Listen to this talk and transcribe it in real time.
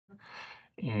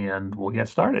and we'll get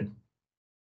started.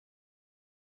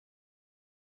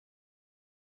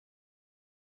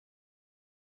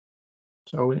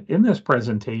 So in this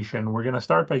presentation, we're going to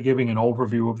start by giving an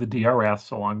overview of the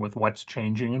DRS along with what's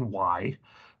changing and why.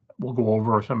 We'll go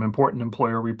over some important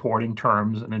employer reporting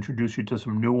terms and introduce you to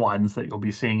some new ones that you'll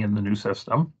be seeing in the new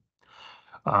system.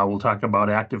 We'll talk about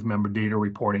active member data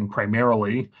reporting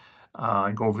primarily,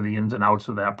 go over the ins and outs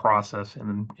of that process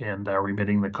and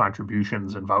remitting the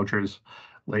contributions and vouchers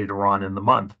later on in the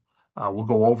month. We'll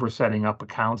go over setting up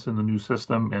accounts in the new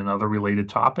system and other related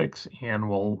topics, and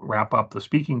we'll wrap up the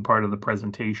speaking part of the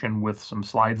presentation with some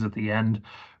slides at the end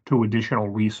to additional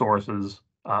resources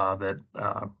that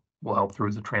will help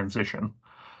through the transition.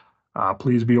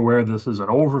 Please be aware this is an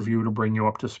overview to bring you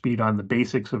up to speed on the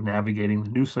basics of navigating the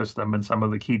new system and some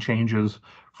of the key changes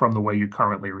from the way you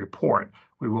currently report.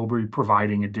 We will be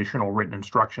providing additional written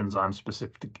instructions on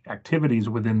specific activities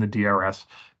within the DRS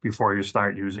before you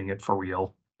start using it for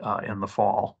real in the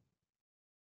fall.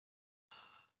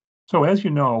 So as you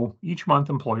know, each month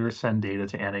employers send data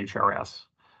to NHRS.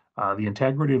 The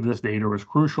integrity of this data is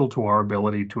crucial to our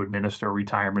ability to administer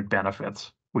retirement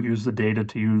benefits. We use the data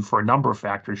to use for a number of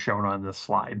factors shown on this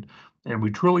slide, and we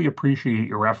truly appreciate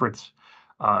your efforts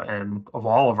and of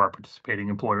all of our participating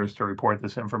employers to report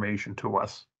this information to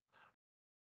us.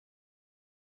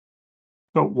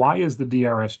 So why is the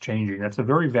DRS changing? That's a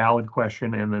very valid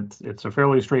question, and it's a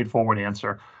fairly straightforward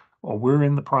answer. Well, we're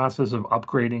in the process of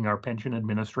upgrading our pension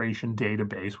administration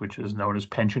database, which is known as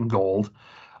Pension Gold,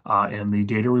 and the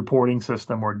data reporting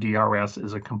system, or DRS,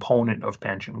 is a component of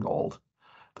Pension Gold.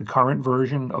 The current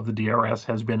version of the DRS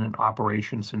has been in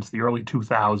operation since the early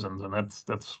 2000s, and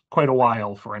that's quite a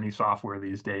while for any software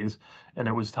these days, and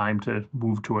it was time to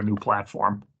move to a new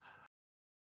platform.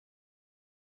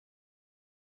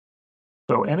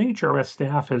 So NHRS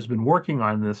staff has been working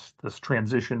on this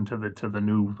transition to the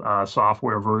new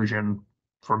software version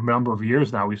for a number of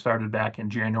years now. We started back in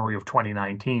January of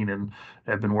 2019 and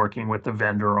have been working with the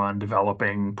vendor on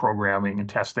developing, programming, and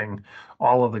testing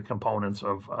all of the components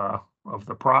of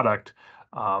the product.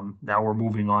 Now we're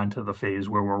moving on to the phase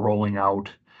where we're rolling out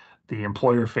the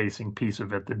employer-facing piece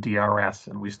of it, the DRS,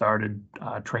 and we started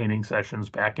training sessions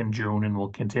back in June, and we'll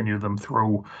continue them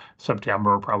through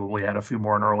September, probably add a few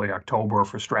more in early October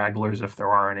for stragglers if there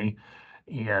are any.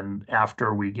 And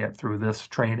after we get through this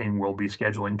training, we'll be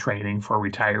scheduling training for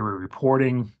retiree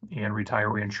reporting and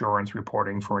retiree insurance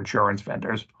reporting for insurance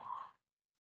vendors.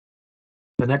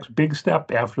 The next big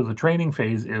step after the training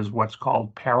phase is what's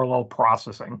called parallel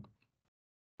processing.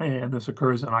 And this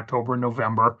occurs in October and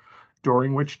November,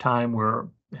 during which time we're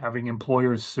having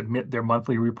employers submit their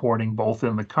monthly reporting both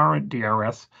in the current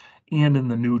DRS and in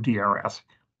the new DRS.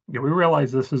 We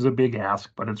realize this is a big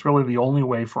ask, but it's really the only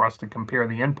way for us to compare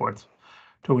the inputs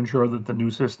to ensure that the new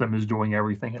system is doing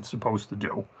everything it's supposed to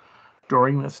do.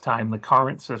 During this time, the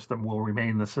current system will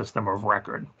remain the system of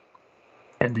record.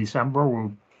 In December,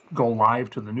 we'll go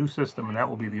live to the new system, and that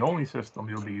will be the only system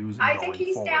you'll be using going forward. I think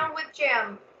he's down with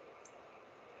Jim.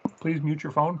 Please mute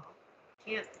your phone.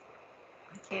 I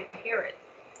can't hear it.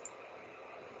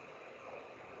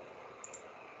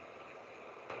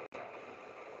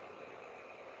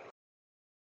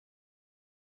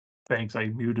 Thanks, I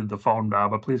muted the phone now,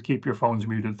 but please keep your phones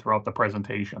muted throughout the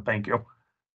presentation. Thank you.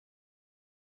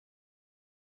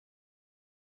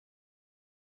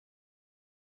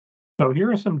 So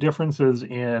here are some differences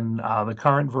in the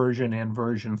current version and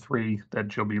version 3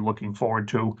 that you'll be looking forward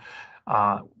to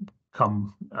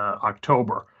come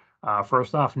October.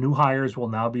 First off, new hires will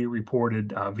now be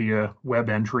reported via web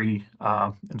entry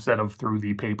instead of through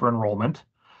the paper enrollment.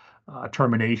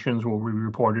 Terminations will be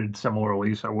reported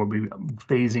similarly, so we'll be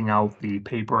phasing out the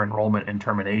paper enrollment and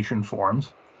termination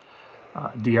forms.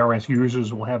 DRS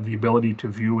users will have the ability to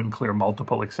view and clear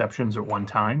multiple exceptions at one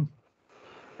time.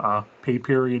 Pay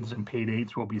periods and pay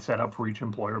dates will be set up for each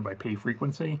employer by pay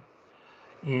frequency.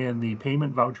 And the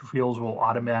payment voucher fields will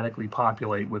automatically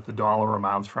populate with the dollar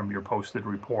amounts from your posted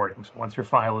reporting. So once your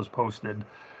file is posted,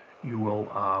 you will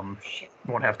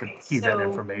won't have to key that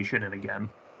information in again.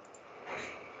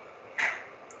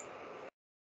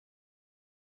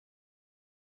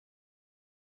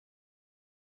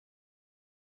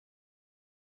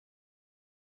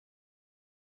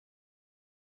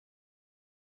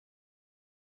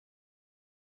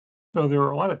 So there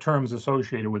are a lot of terms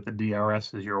associated with the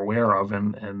DRS, as you're aware of,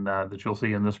 and that you'll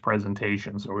see in this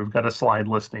presentation. So we've got a slide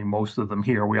listing most of them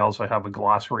here. We also have a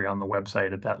glossary on the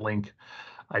website at that link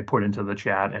I put into the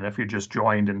chat. And if you just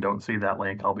joined and don't see that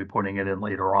link, I'll be putting it in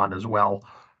later on as well.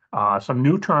 Some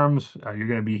new terms you're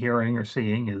going to be hearing or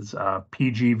seeing is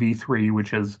PGV3,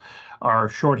 which is our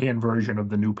shorthand version of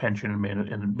the new pension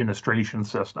administration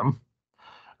system.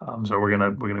 So we're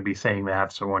gonna be saying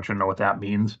that. So I want you to know what that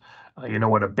means. You know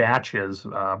what a batch is,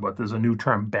 but there's a new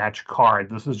term, batch card.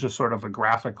 This is just sort of a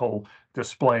graphical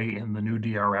display in the new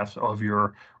DRS of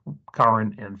your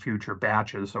current and future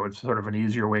batches. So it's sort of an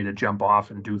easier way to jump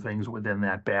off and do things within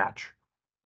that batch.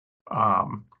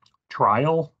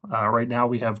 Trial. Right now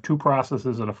we have two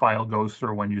processes that a file goes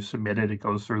through when you submit it. It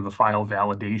goes through the file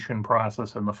validation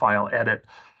process and the file edit.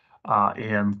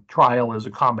 And trial is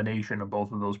a combination of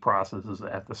both of those processes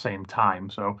at the same time,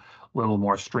 so a little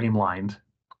more streamlined.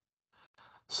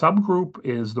 Subgroup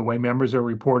is the way members are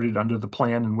reported under the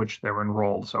plan in which they're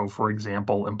enrolled. So, for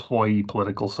example, employee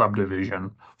political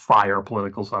subdivision, fire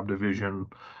political subdivision,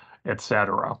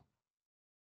 etc.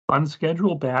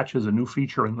 Unscheduled batch is a new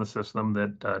feature in the system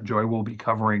that Joy will be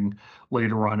covering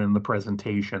later on in the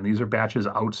presentation. These are batches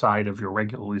outside of your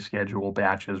regularly scheduled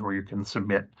batches where you can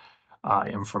submit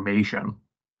information.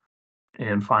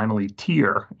 And finally,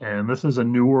 tier, and this is a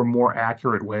newer, more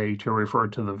accurate way to refer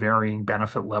to the varying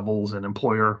benefit levels and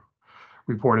employer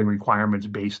reporting requirements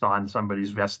based on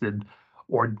somebody's vested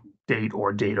or date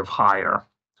of hire.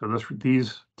 So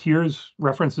these tiers,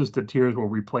 references to tiers will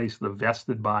replace the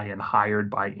vested by and hired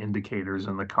by indicators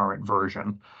in the current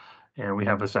version. And we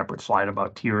have a separate slide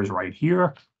about tiers right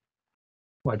here.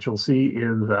 What you'll see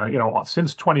is,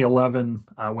 since 2011,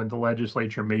 when the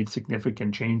legislature made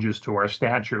significant changes to our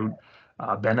statute,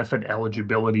 benefit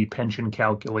eligibility, pension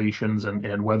calculations,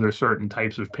 and whether certain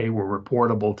types of pay were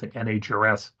reportable to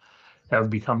NHRS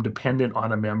have become dependent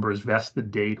on a member's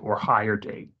vested date or hire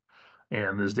date.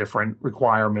 And there's different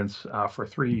requirements for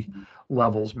three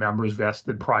levels: members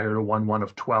vested prior to 1/1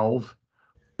 of 12,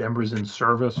 members in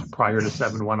service prior to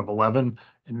 7/1 of 11,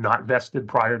 and not vested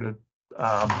prior to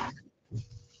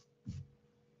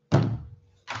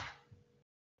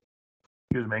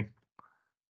excuse me,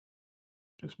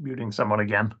 just muting someone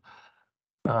again.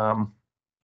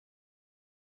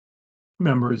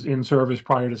 Members in service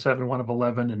prior to 7/1 of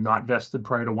 11 and not vested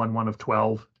prior to 1/1 of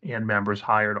 12, and members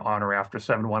hired on or after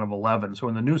 7/1 of 11. So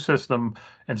in the new system,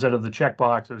 instead of the check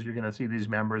boxes, you're going to see these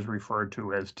members referred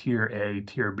to as Tier A,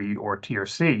 Tier B, or Tier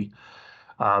C.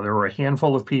 There are a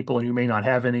handful of people, and you may not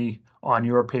have any on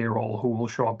your payroll, who will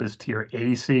show up as Tier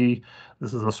AC.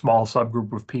 This is a small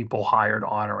subgroup of people hired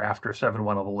on or after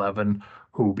 7/1 of 11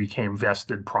 who became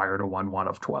vested prior to 1/1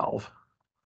 of 12.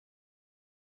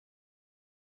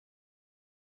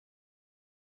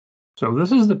 So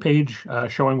this is the page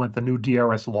showing what the new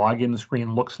DRS login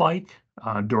screen looks like.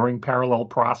 During parallel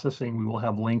processing, we will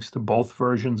have links to both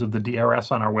versions of the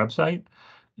DRS on our website.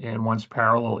 And once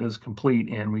parallel is complete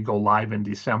and we go live in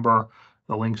December,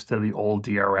 the links to the old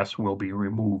DRS will be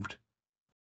removed.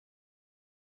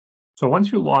 So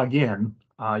once you log in,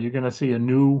 you're going to see a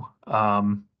new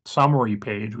summary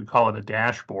page. We call it a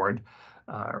dashboard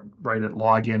right at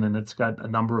login, and it's got a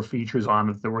number of features on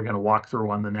it that we're going to walk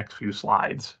through on the next few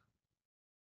slides.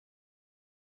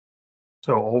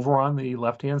 So over on the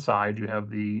left-hand side, you have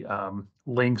the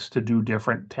links to do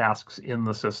different tasks in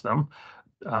the system.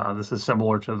 This is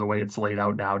similar to the way it's laid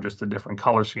out now, just a different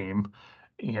color scheme.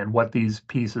 And what these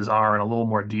pieces are in a little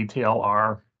more detail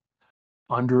are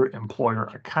under employer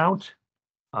account.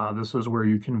 This is where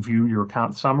you can view your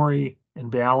account summary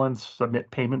and balance, submit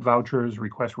payment vouchers,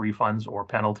 request refunds, or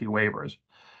penalty waivers.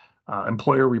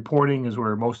 Employer reporting is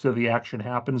where most of the action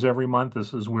happens every month.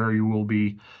 This is where you will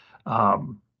be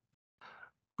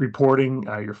reporting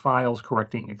your files,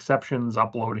 correcting exceptions,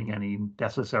 uploading any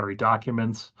necessary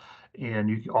documents, and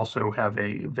you also have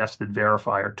a vested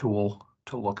verifier tool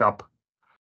to look up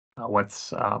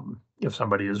what's if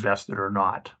somebody is vested or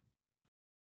not.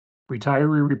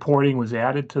 Retiree reporting was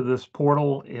added to this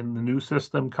portal in the new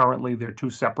system. Currently, they're two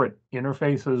separate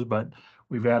interfaces, but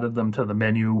we've added them to the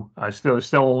menu. Still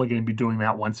only going to be doing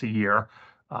that once a year,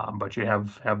 but you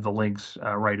have the links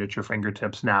right at your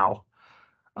fingertips now.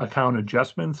 Account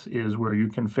adjustments is where you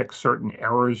can fix certain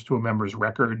errors to a member's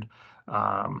record,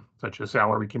 such as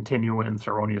salary continuance,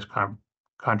 erroneous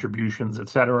contributions,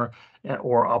 etc.,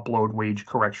 or upload wage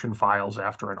correction files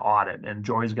after an audit. And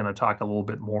Joy's going to talk a little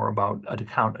bit more about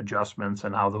account adjustments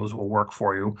and how those will work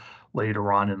for you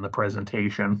later on in the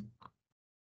presentation.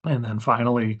 And then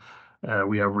finally,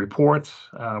 we have reports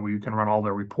where you can run all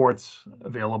the reports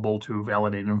available to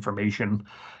validate information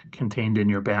contained in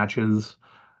your batches.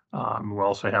 We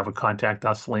also have a contact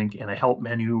us link and a help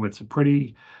menu. It's a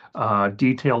pretty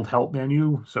detailed help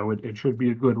menu, so it should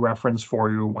be a good reference for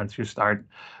you once you start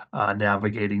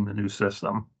navigating the new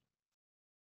system.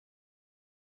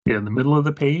 In the middle of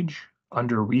the page,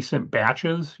 Under recent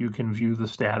batches, you can view the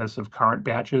status of current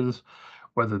batches,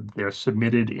 whether they're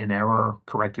submitted in error,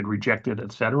 corrected, rejected,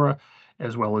 etc.,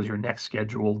 as well as your next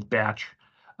scheduled batch,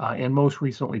 and most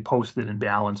recently posted and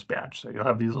balanced batch. So you'll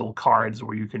have these little cards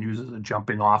where you can use as a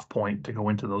jumping off point to go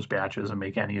into those batches and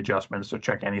make any adjustments or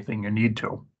check anything you need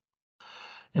to.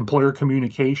 Employer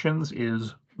communications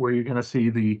is where you're going to see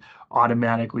the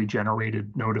automatically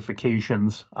generated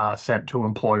notifications sent to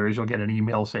employers. You'll get an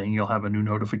email saying you'll have a new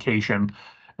notification,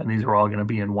 and these are all going to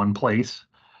be in one place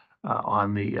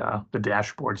on the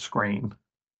dashboard screen.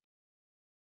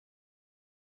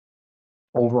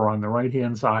 Over on the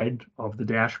right-hand side of the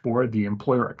dashboard, the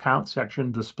employer account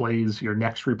section displays your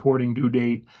next reporting due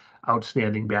date,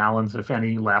 outstanding balance, if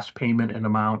any, last payment and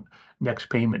amount, next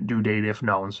payment due date if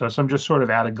known. So some just sort of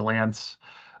at a glance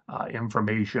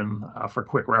information for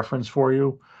quick reference for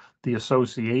you. The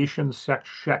association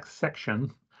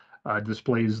section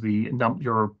displays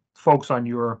your folks on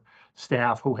your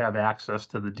staff who have access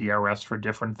to the DRS for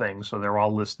different things. So they're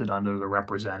all listed under the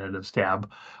representatives tab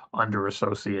under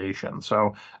association.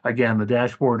 So again, the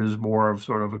dashboard is more of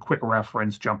sort of a quick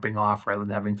reference jumping off rather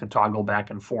than having to toggle back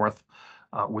and forth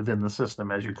within the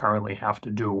system as you currently have to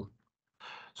do.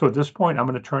 So at this point, I'm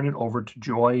going to turn it over to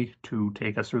Joy to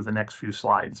take us through the next few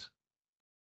slides.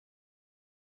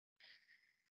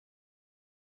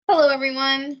 Hello,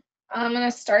 everyone. I'm going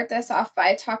to start this off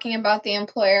by talking about the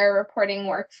employer reporting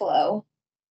workflow.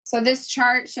 So this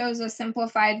chart shows a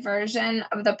simplified version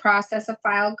of the process a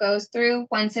file goes through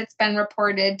once it's been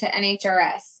reported to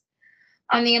NHRS.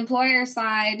 On the employer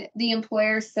side, the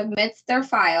employer submits their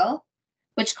file,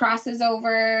 which crosses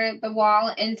over the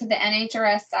wall into the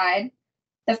NHRS side.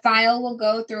 The file will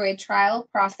go through a trial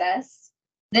process.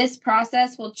 This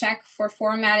process will check for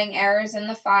formatting errors in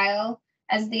the file,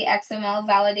 as the XML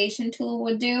validation tool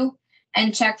would do,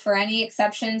 and check for any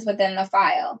exceptions within the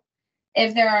file.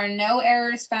 If there are no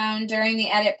errors found during the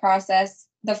edit process,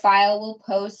 the file will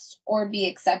post or be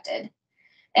accepted.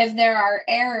 If there are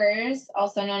errors,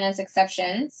 also known as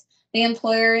exceptions, the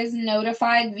employer is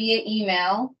notified via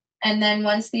email, and then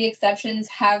once the exceptions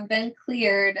have been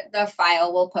cleared, the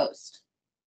file will post.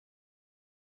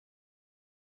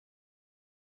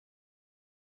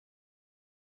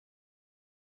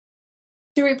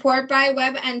 To report by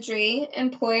web entry,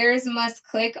 employers must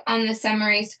click on the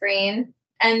summary screen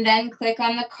and then click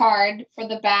on the card for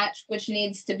the batch which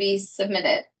needs to be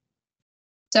submitted.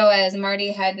 So as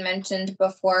Marty had mentioned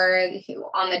before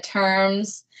on the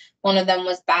terms, one of them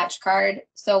was batch card.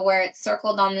 So where it's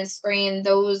circled on the screen,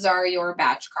 those are your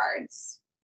batch cards.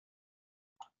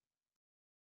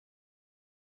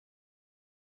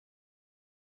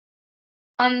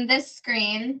 On this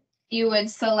screen, you would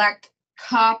select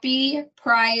Copy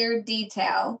Prior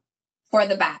Detail for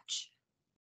the batch.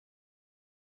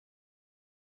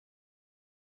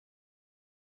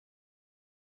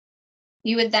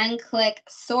 You would then click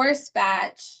Source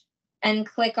Batch and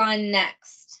click on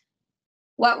Next.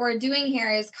 What we're doing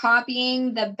here is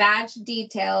copying the batch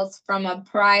details from a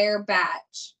prior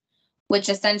batch, which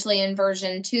essentially in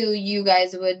version 2, you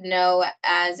guys would know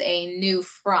as a new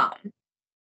from.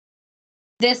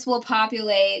 This will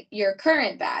populate your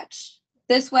current batch.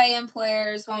 This way,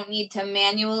 employers won't need to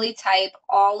manually type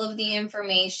all of the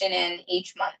information in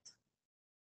each month.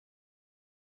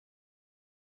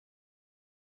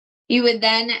 You would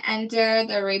then enter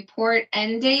the report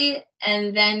end date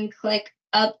and then click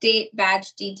Update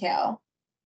Batch Detail.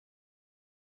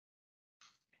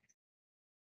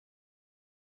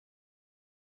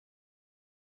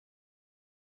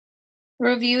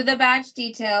 Review the batch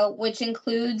detail, which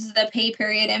includes the pay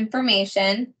period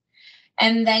information,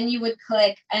 and then you would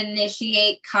click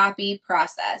Initiate Copy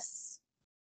Process.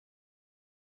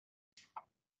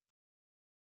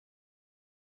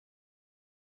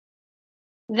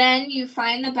 Then you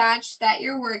find the batch that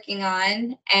you're working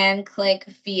on and click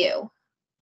View.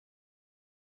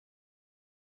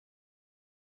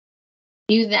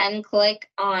 You then click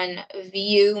on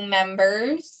View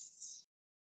Members.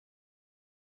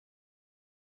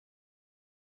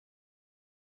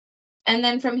 And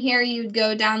then from here, you'd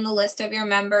go down the list of your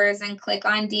members and click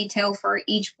on Detail for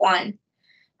each one.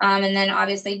 And then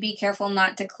obviously be careful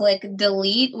not to click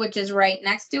Delete, which is right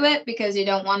next to it, because you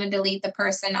don't want to delete the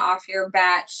person off your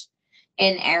batch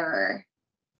in error.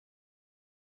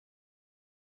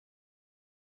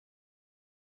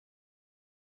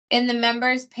 In the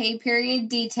members' pay period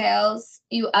details,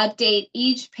 you update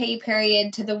each pay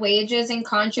period to the wages and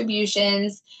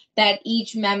contributions that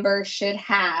each member should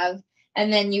have,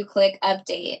 and then you click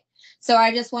Update. So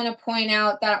I just want to point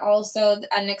out that also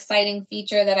an exciting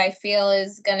feature that I feel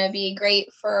is going to be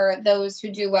great for those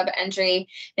who do web entry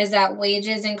is that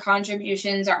wages and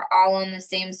contributions are all on the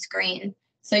same screen.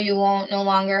 So you won't no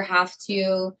longer have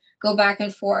to go back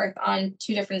and forth on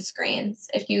two different screens.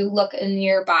 If you look in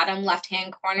your bottom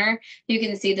left-hand corner, you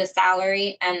can see the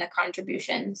salary and the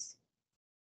contributions.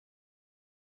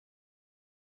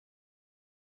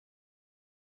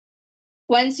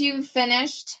 Once you've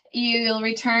finished, you'll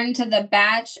return to the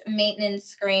batch maintenance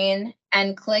screen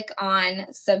and click on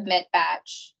Submit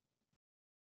Batch.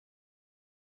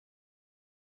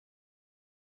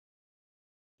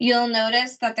 You'll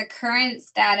notice that the current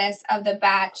status of the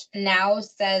batch now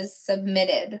says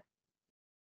Submitted.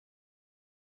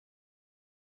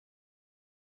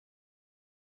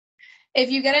 If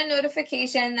you get a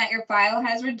notification that your file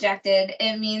has rejected,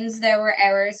 it means there were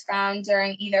errors found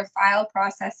during either file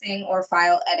processing or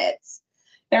file edits.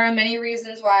 There are many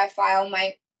reasons why a file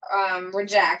might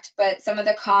reject, but some of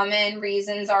the common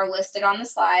reasons are listed on the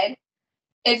slide.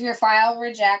 If your file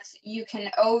rejects, you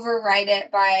can overwrite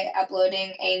it by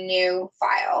uploading a new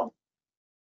file.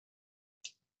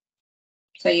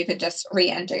 So you could just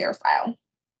re-enter your file.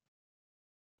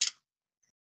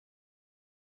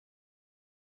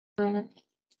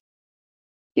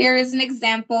 Here is an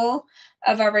example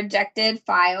of a rejected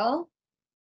file.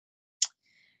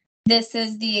 This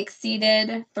is the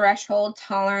exceeded threshold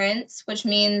tolerance, which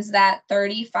means that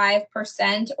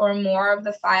 35% or more of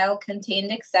the file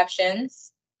contained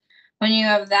exceptions. When you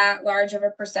have that large of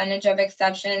a percentage of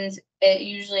exceptions, it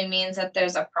usually means that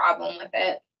there's a problem with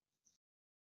it.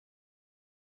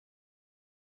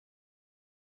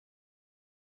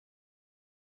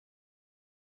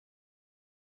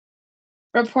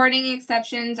 Reporting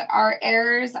exceptions are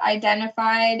errors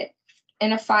identified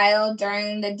in a file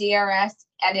during the DRS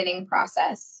editing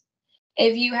process.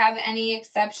 If you have any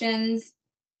exceptions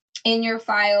in your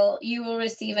file, you will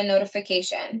receive a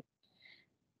notification.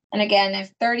 And again,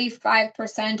 if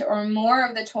 35% or more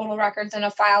of the total records in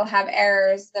a file have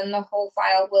errors, then the whole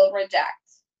file will reject.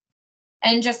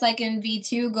 And just like in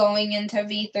V2 going into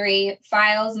V3,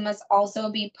 files must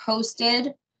also be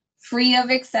posted free of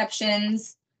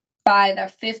exceptions by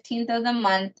the 15th of the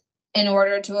month in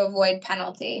order to avoid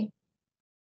penalty.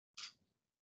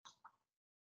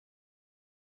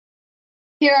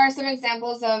 Here are some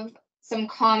examples of some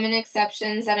common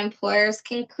exceptions that employers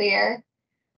can clear.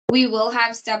 We will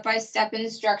have step-by-step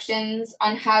instructions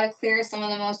on how to clear some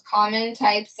of the most common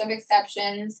types of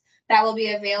exceptions that will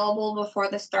be available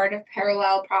before the start of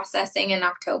parallel processing in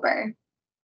October.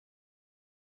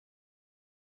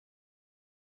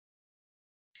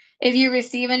 If you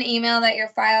receive an email that your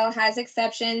file has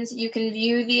exceptions, you can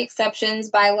view the exceptions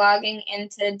by logging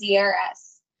into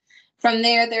DRS. From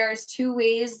there, there's two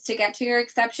ways to get to your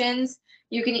exceptions.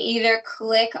 You can either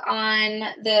click on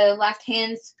the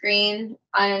left-hand screen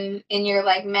in your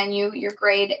menu, your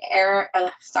gray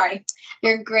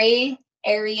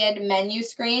areaed menu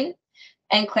screen,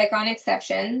 and click on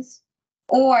exceptions.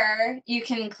 Or you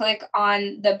can click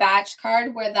on the batch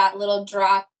card where that little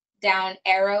drop down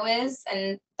arrow is,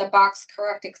 and the box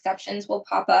correct exceptions will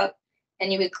pop up,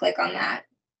 and you would click on that.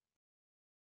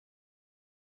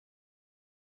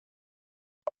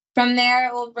 From there,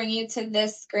 it will bring you to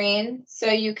this screen, so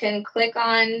you can click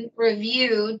on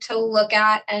Review to look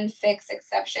at and fix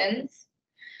exceptions.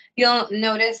 You'll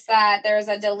notice that there's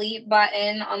a delete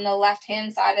button on the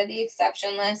left-hand side of the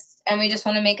exception list, and we just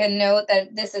want to make a note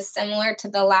that this is similar to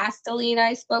the last delete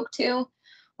I spoke to,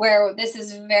 where this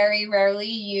is very rarely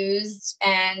used,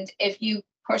 and if you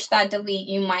push that delete,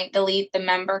 you might delete the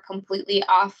member completely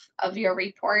off of your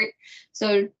report.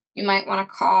 So you might want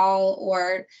to call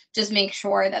or just make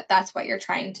sure that that's what you're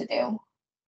trying to do.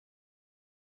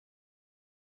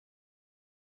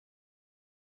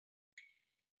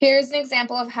 Here's an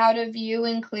example of how to view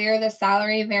and clear the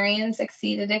salary variance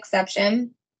exceeded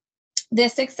exception.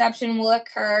 This exception will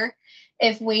occur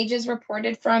if wages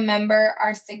reported for a member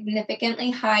are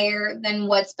significantly higher than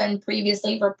what's been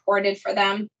previously reported for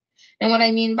them. And what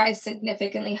I mean by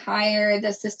significantly higher,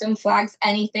 the system flags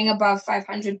anything above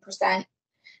 500%.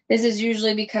 This is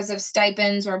usually because of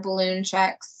stipends or balloon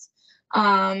checks.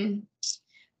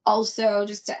 Also,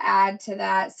 just to add to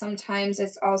that, sometimes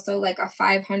it's also like a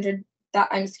 500%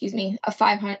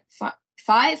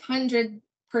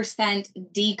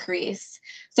 decrease.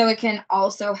 So it can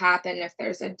also happen if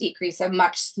there's a decrease, a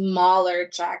much smaller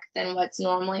check than what's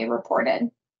normally reported.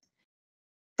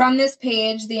 From this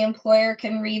page, the employer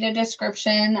can read a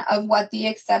description of what the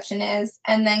exception is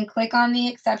and then click on the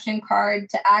exception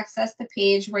card to access the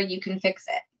page where you can fix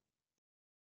it.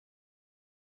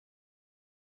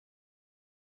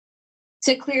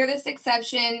 To clear this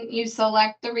exception, you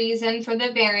select the reason for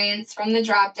the variance from the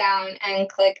dropdown and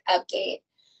click Update.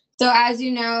 So as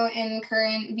you know, in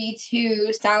current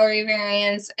V2, salary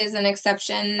variance is an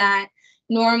exception that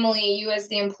normally you as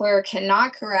the employer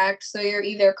cannot correct. So you're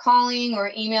either calling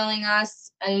or emailing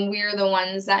us, and we're the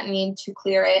ones that need to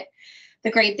clear it.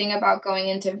 The great thing about going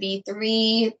into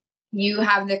V3, you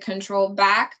have the control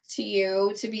back to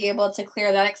you to be able to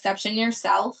clear that exception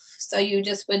yourself. So you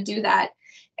just would do that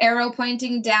arrow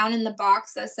pointing down in the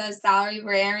box that says salary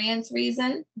variance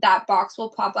reason. That box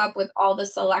will pop up with all the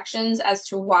selections as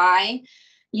to why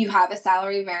you have a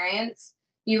salary variance.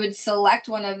 You would select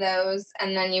one of those,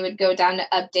 and then you would go down to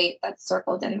update that's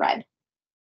circled in red.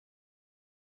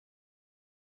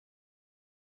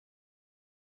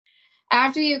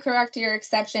 After you correct your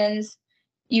exceptions,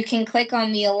 you can click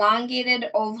on the elongated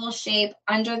oval shape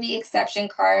under the exception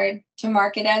card to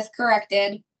mark it as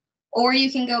corrected, or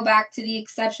you can go back to the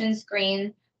exception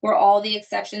screen where all the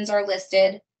exceptions are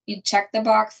listed. You check the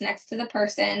box next to the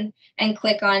person and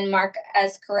click on Mark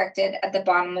as Corrected at the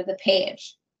bottom of the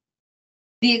page.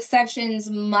 The exceptions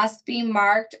must be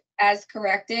marked as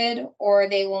corrected or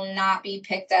they will not be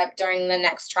picked up during the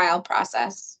next trial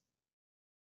process.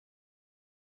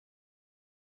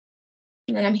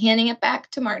 And then I'm handing it back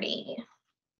to Marty.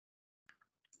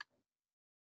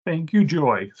 Thank you,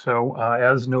 Joy. So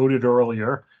as noted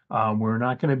earlier, we're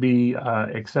not going to be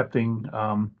accepting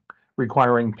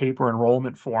requiring paper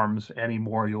enrollment forms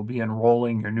anymore. You'll be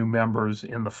enrolling your new members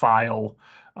in the file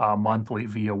monthly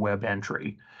via web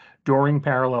entry. During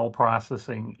parallel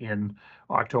processing in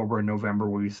October and November,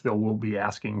 we still will be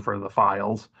asking for the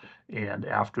files. And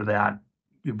after that,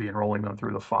 you'll be enrolling them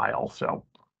through the file. So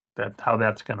how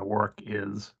that's going to work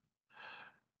is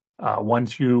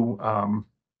once you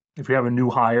if you have a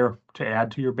new hire to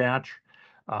add to your batch,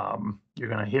 you're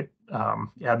going to hit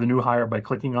add the new hire by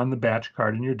clicking on the batch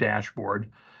card in your dashboard.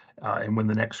 And when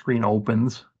the next screen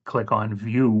opens, click on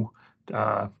View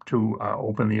to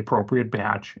open the appropriate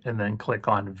batch, and then click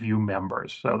on View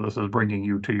Members. So this is bringing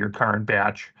you to your current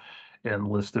batch and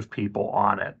list of people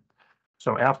on it.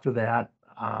 So after that,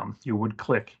 you would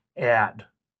click Add.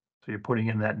 So you're putting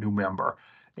in that new member,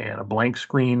 and a blank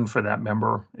screen for that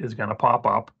member is going to pop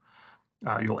up.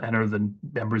 You'll enter the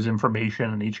member's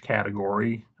information in each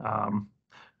category,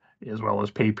 as well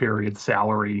as pay period,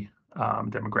 salary,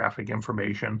 demographic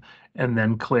information, and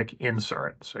then click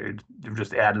Insert. So you've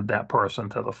just added that person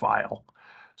to the file.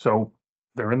 So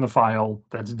they're in the file,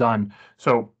 that's done.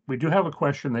 So we do have a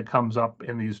question that comes up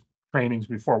in these trainings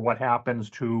before: what happens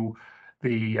to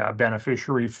the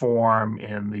beneficiary form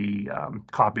and the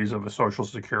copies of a social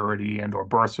security and or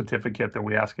birth certificate that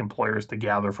we ask employers to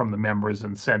gather from the members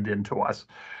and send in to us?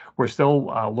 We're still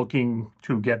looking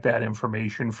to get that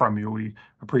information from you. We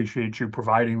appreciate you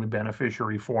providing the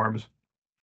beneficiary forms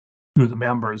to the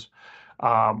members.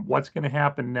 What's going to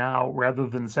happen now, rather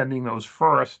than sending those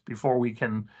first before we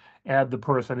can add the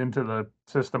person into the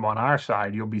system on our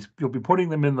side, you'll be putting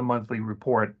them in the monthly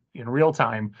report in real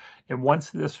time. And once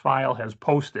this file has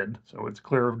posted, so it's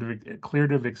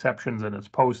cleared of exceptions and it's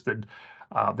posted,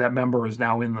 that member is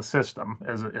now in the system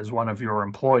as one of your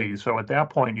employees. So at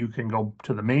that point, you can go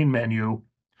to the main menu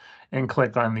and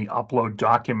click on the Upload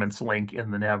Documents link in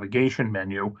the navigation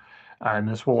menu. And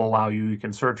this will allow you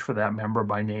can search for that member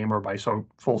by name or by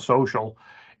full social,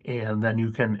 and then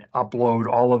you can upload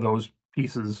all of those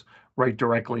pieces right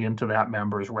directly into that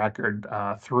member's record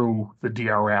through the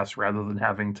DRS, rather than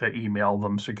having to email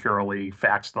them securely,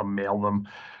 fax them, mail them,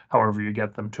 however you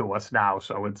get them to us now.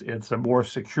 So it's a more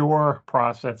secure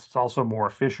process. It's also more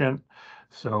efficient.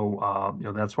 So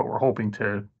that's what we're hoping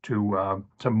to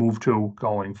move to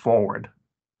going forward.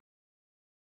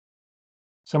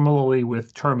 Similarly,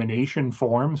 with termination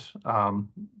forms,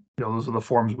 those are the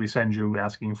forms we send you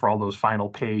asking for all those final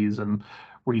pays and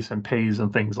recent pays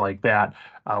and things like that.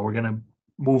 We're going to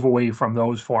move away from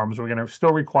those forms. We're going to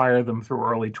still require them through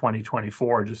early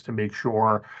 2024 just to make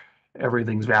sure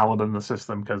everything's valid in the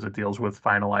system, because it deals with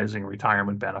finalizing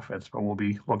retirement benefits, but we'll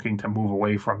be looking to move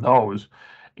away from those.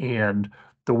 And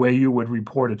the way you would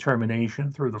report a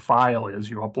termination through the file is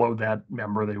you upload that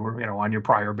member. They were, on your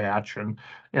prior batch, and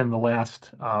in the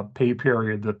last pay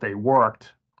period that they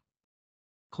worked,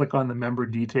 click on the member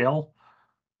detail,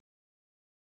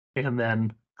 and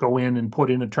then go in and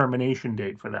put in a termination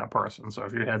date for that person. So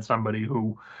if you had somebody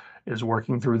who is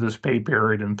working through this pay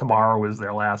period and tomorrow is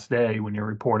their last day, when you're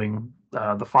reporting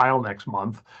the file next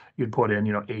month, you'd put in,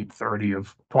 8/30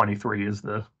 of 23 is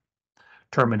the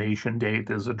termination date.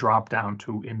 There's a drop down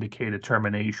to indicate a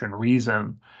termination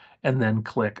reason, and then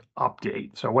click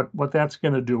Update. So what that's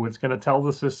going to do, it's going to tell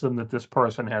the system that this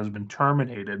person has been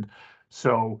terminated.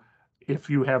 So if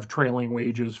you have trailing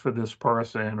wages for this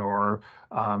person, or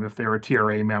if they're a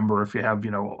TRA member, if you have,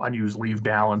 unused leave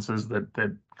balances that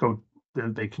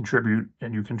they contribute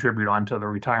and you contribute onto the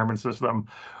retirement system.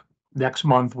 Next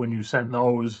month, when you send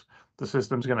those, the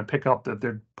system's going to pick up that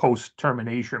they're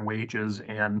post-termination wages,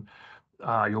 and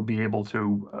you'll be able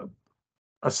to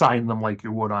assign them like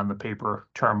you would on the paper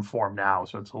term form now.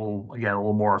 So it's a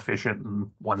little more efficient and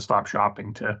one-stop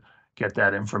shopping to get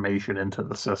that information into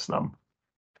the system.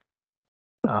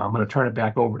 I'm going to turn it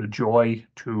back over to Joy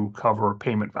to cover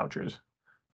payment vouchers.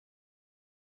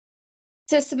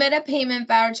 To submit a payment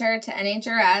voucher to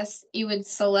NHRS, you would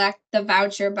select the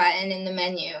voucher button in the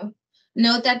menu.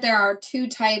 Note that there are two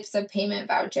types of payment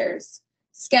vouchers.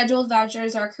 Scheduled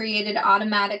vouchers are created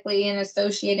automatically and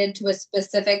associated to a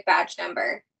specific batch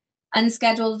number.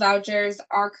 Unscheduled vouchers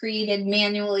are created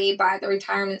manually by the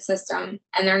retirement system,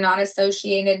 and they're not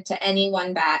associated to any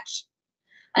one batch.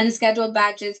 Unscheduled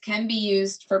batches can be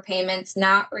used for payments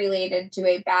not related to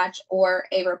a batch or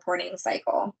a reporting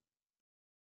cycle.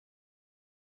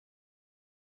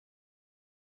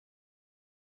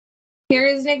 Here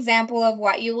is an example of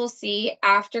what you will see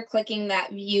after clicking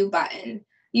that View button.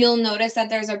 You'll notice that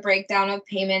there's a breakdown of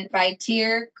payment by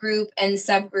tier, group, and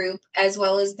subgroup, as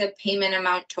well as the payment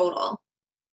amount total.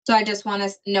 So I just want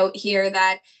to note here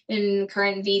that in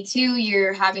current V2,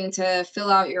 you're having to fill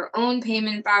out your own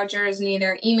payment vouchers and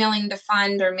either emailing the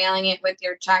fund or mailing it with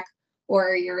your check,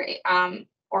 or your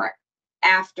or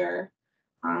after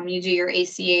you do your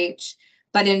ACH.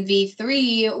 But in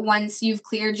V3, once you've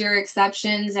cleared your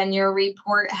exceptions and your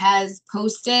report has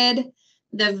posted,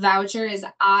 the voucher is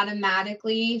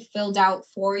automatically filled out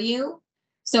for you.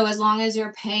 So as long as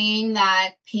you're paying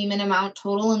that payment amount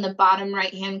total in the bottom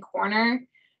right-hand corner,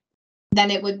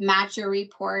 then it would match your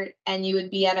report and you would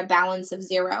be at a balance of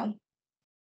 0.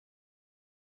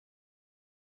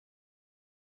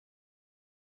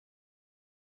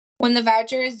 When the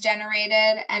voucher is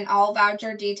generated and all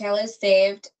voucher detail is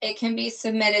saved, it can be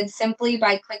submitted simply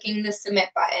by clicking the Submit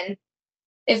button.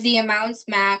 If the amounts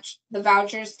match, the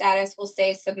voucher status will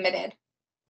say submitted.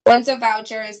 Once a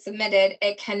voucher is submitted,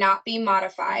 it cannot be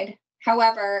modified.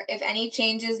 However, if any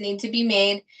changes need to be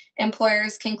made,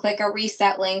 employers can click a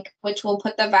reset link, which will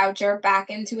put the voucher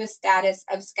back into a status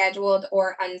of scheduled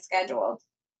or unscheduled.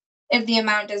 If the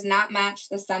amount does not match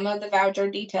the sum of the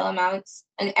voucher detail amounts,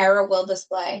 an error will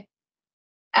display.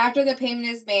 After the payment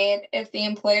is made, if the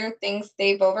employer thinks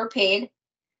they've overpaid,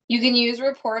 you can use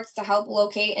reports to help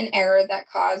locate an error that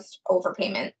caused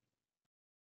overpayment.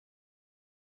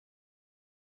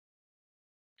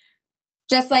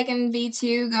 Just like in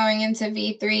V2 going into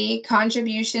V3,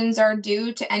 contributions are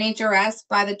due to NHRS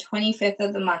by the 25th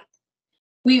of the month.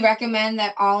 We recommend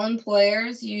that all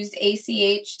employers use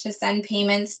ACH to send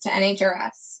payments to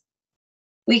NHRS.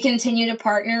 We continue to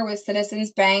partner with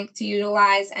Citizens Bank to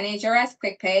utilize NHRS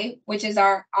QuickPay, which is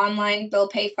our online bill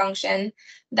pay function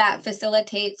that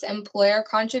facilitates employer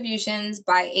contributions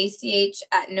by ACH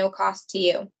at no cost to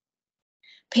you.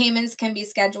 Payments can be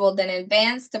scheduled in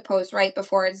advance to post right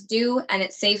before it's due, and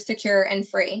it's safe, secure, and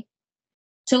free.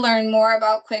 To learn more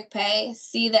about QuickPay,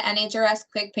 see the NHRS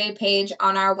QuickPay page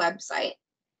on our website.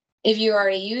 If you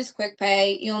already use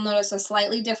QuickPay, you'll notice a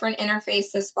slightly different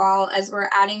interface this fall as we're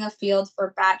adding a field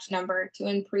for batch number to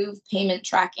improve payment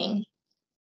tracking.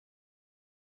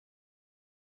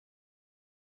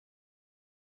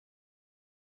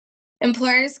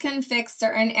 Employers can fix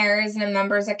certain errors in a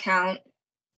member's account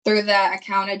through the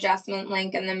account adjustment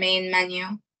link in the main menu.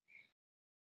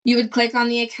 You would click on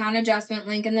the account adjustment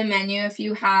link in the menu if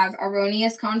you have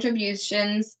erroneous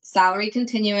contributions, salary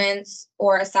continuance,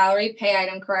 or a salary pay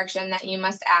item correction that you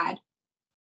must add.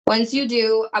 Once you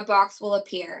do, a box will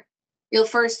appear. You'll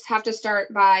first have to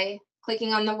start by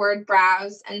clicking on the word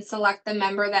Browse and select the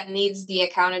member that needs the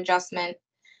account adjustment.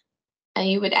 And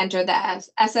you would enter the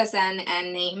SSN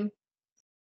and name.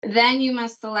 Then you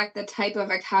must select the type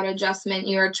of account adjustment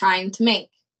you are trying to make.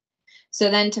 So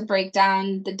then to break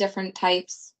down the different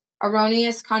types,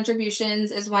 erroneous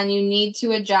contributions is when you need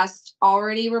to adjust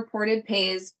already reported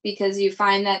pays because you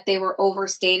find that they were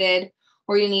overstated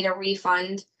or you need a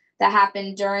refund that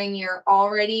happened during your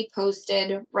already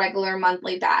posted regular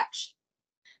monthly batch.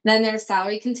 Then there's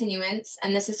salary continuance,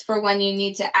 and this is for when you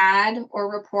need to add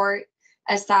or report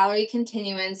a salary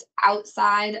continuance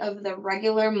outside of the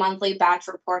regular monthly batch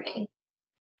reporting.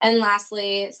 And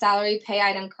lastly, salary pay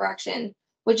item correction,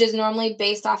 which is normally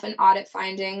based off an audit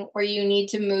finding where you need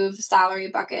to move salary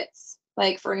buckets.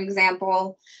 Like, for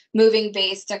example, moving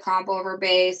base to comp over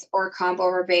base or comp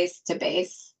over base to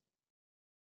base.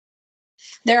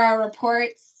 There are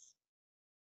reports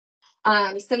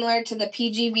similar to the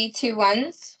PGV2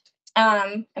 ones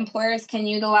Employers can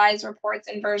utilize reports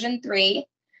in version 3.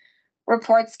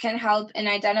 Reports can help in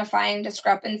identifying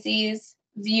discrepancies,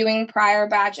 viewing prior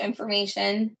batch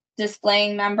information,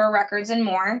 displaying member records, and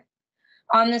more.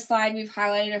 On this slide, we've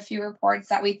highlighted a few reports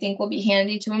that we think will be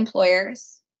handy to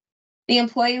employers. The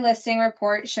employee listing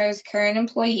report shows current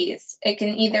employees. It can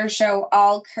either show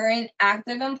all current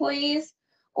active employees,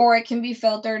 or it can be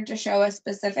filtered to show a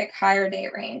specific hire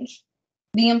date range.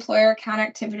 The employer account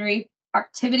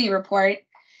activity report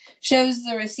shows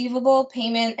the receivable,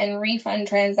 payment, and refund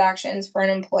transactions for an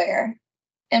employer.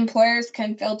 Employers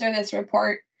can filter this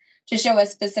report to show a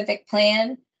specific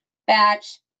plan,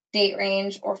 batch, date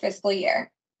range, or fiscal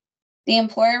year. The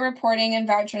employer reporting and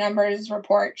voucher numbers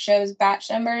report shows batch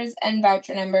numbers and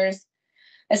voucher numbers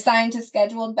assigned to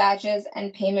scheduled batches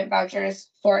and payment vouchers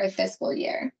for a fiscal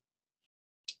year.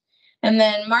 And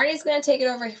then Marty's going to take it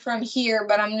over from here,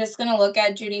 but I'm just going to look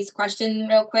at Judy's question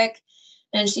real quick.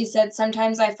 And she said,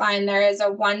 sometimes I find there is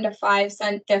a 1 to 5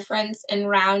 cent difference in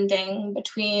rounding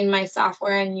between my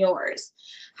software and yours.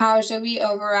 How should we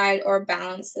override or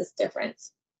balance this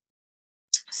difference?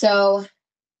 So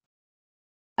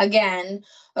again,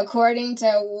 according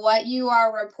to what you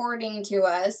are reporting to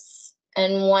us,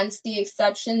 and once the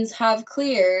exceptions have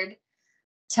cleared,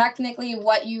 technically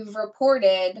what you've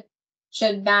reported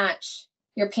should match,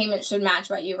 your payment should match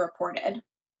what you reported.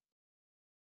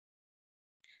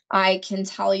 I can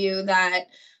tell you that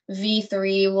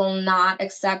V3 will not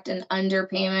accept an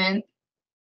underpayment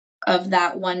of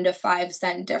that 1 to 5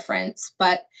 cent difference,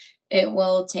 but it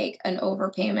will take an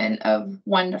overpayment of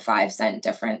 1 to 5 cent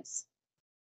difference.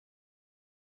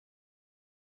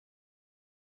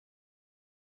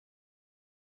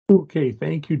 Okay,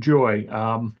 thank you, Joy.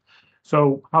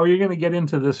 So how are you going to get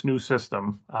into this new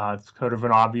system? It's kind of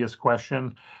an obvious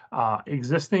question.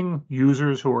 Existing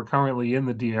users who are currently in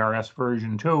the DRS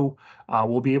version 2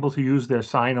 will be able to use their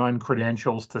sign-on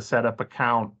credentials to set up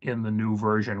account in the new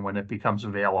version when it becomes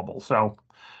available. So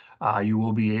you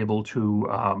will be able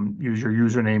to use your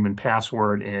username and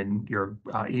password and your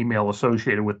email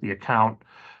associated with the account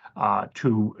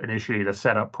to initiate a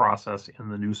setup process in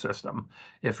the new system.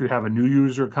 If you have a new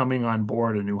user coming on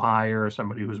board, a new hire,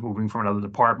 somebody who's moving from another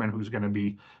department who's going to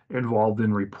be involved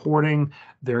in reporting,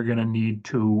 they're going to need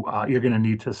to, you're going to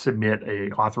need to submit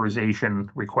a authorization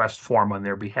request form on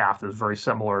their behalf that's very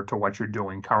similar to what you're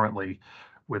doing currently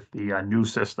with the new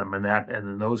system. And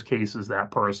in those cases,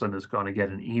 that person is going to get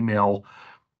an email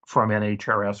from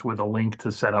NHRS with a link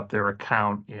to set up their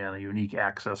account and a unique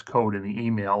access code in the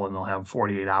email, and they'll have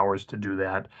 48 hours to do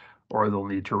that, or they'll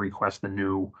need to request a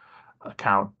new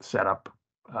account setup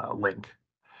link.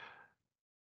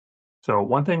 So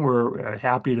one thing we're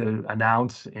happy to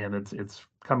announce, and it's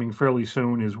coming fairly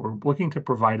soon, is we're looking to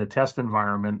provide a test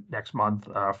environment next month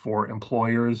for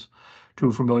employers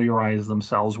to familiarize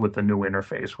themselves with the new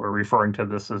interface. We're referring to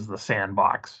this as the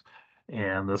sandbox.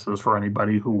 And this is for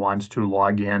anybody who wants to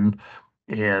log in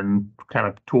and kind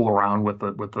of tool around with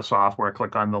the software,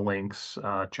 click on the links,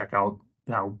 check out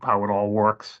how it all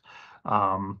works.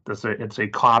 It's a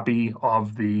copy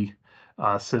of the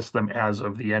system as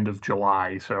of the end of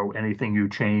July. So anything you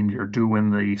change or do in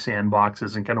the sandbox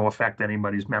isn't going to affect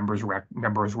anybody's members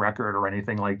record or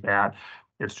anything like that.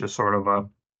 It's just sort of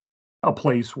a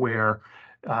place where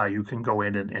you can go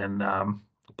in and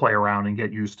play around and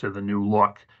get used to the new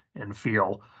look and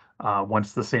feel.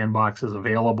 Once the sandbox is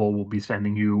available, we'll be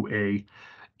sending you a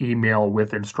email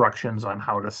with instructions on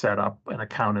how to set up an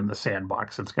account in the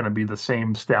sandbox. It's going to be the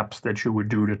same steps that you would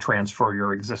do to transfer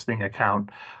your existing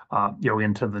account,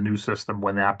 into the new system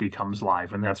when that becomes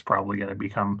live, and that's probably going to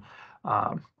become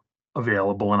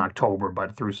available in October.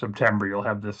 But through September, you'll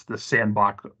have this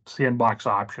sandbox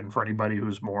option for anybody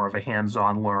who's more of a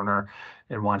hands-on learner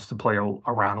and wants to play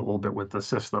around a little bit with the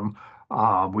system.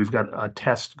 We've got a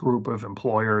test group of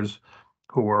employers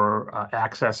who are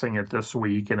accessing it this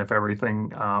week, and if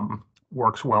everything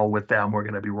works well with them, we're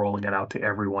going to be rolling it out to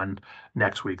everyone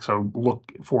next week. So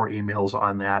look for emails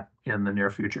on that in the near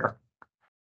future.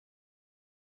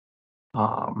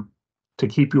 To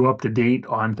keep you up to date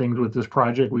on things with this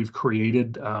project, we've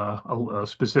created a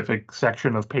specific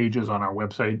section of pages on our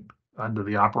website under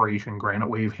the Operation Granite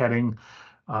Wave heading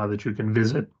that you can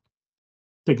visit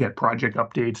to get project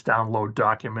updates, download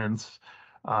documents.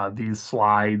 These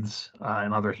slides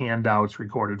and other handouts,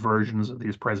 recorded versions of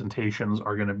these presentations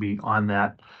are going to be on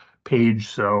that page.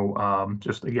 So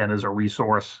just again, as a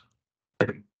resource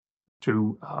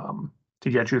to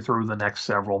get you through the next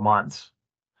several months.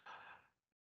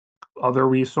 Other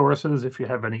resources, if you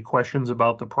have any questions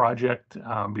about the project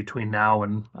between now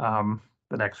and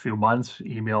the next few months,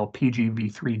 email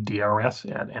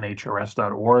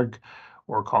pgv3drs@nhrs.org,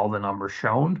 or call the number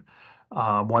shown.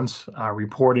 Once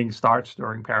reporting starts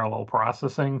during parallel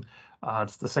processing,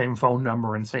 it's the same phone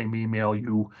number and same email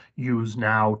you use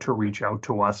now to reach out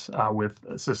to us with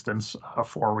assistance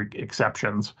for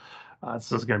exceptions.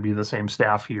 This is going to be the same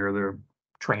staff here. They're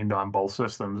trained on both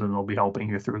systems and they'll be helping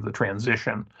you through the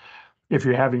transition. If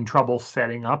you're having trouble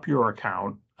setting up your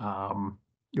account,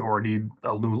 or need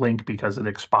a new link because it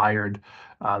expired,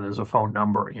 there's a phone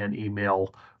number and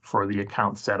email for the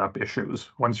account setup issues.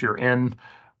 Once you're in,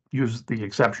 use the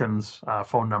exceptions,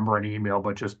 phone number and email,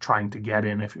 but just trying to get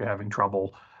in if you're having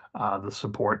trouble, the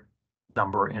support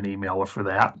number and email are for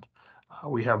that.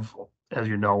 We have, as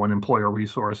you know, an employer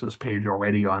resources page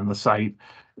already on the site,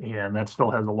 and that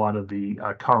still has a lot of the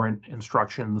current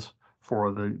instructions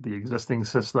for the existing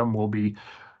system. We'll be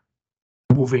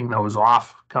moving those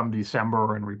off come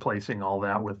December and replacing all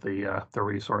that with the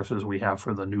resources we have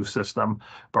for the new system.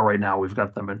 But right now we've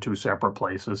got them in two separate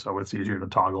places, so it's easier to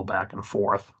toggle back and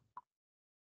forth.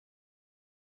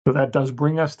 So that does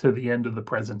bring us to the end of the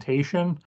presentation.